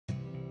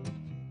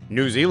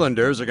New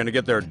Zealanders are going to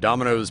get their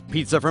Domino's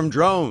pizza from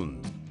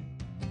drones.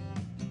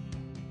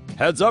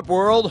 Heads up,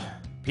 world!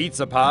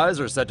 Pizza pies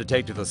are set to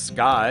take to the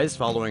skies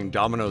following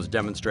Domino's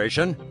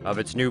demonstration of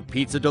its new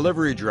pizza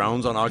delivery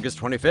drones on August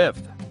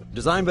 25th.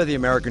 Designed by the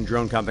American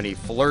drone company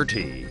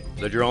Flirtey,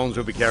 the drones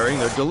will be carrying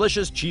their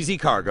delicious cheesy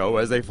cargo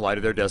as they fly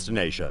to their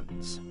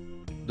destinations.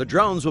 The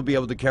drones will be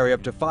able to carry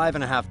up to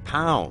 5.5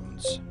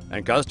 pounds,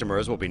 and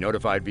customers will be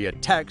notified via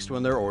text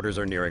when their orders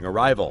are nearing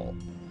arrival.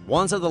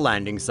 Once at the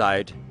landing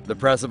site, the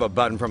press of a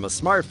button from a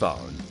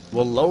smartphone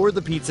will lower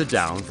the pizza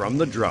down from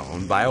the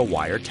drone by a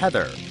wire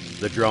tether.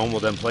 The drone will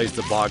then place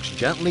the box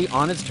gently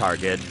on its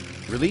target,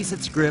 release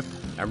its grip,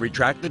 and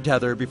retract the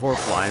tether before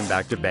flying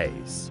back to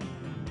base.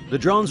 The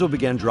drones will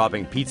begin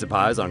dropping pizza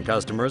pies on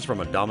customers from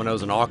a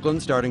Domino's in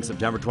Auckland starting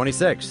September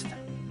 26th.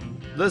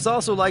 This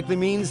also likely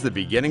means the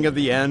beginning of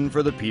the end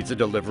for the pizza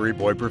delivery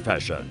boy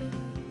profession.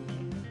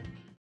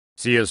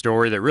 See a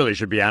story that really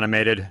should be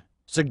animated?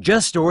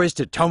 Suggest stories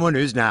to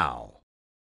TomoNews now.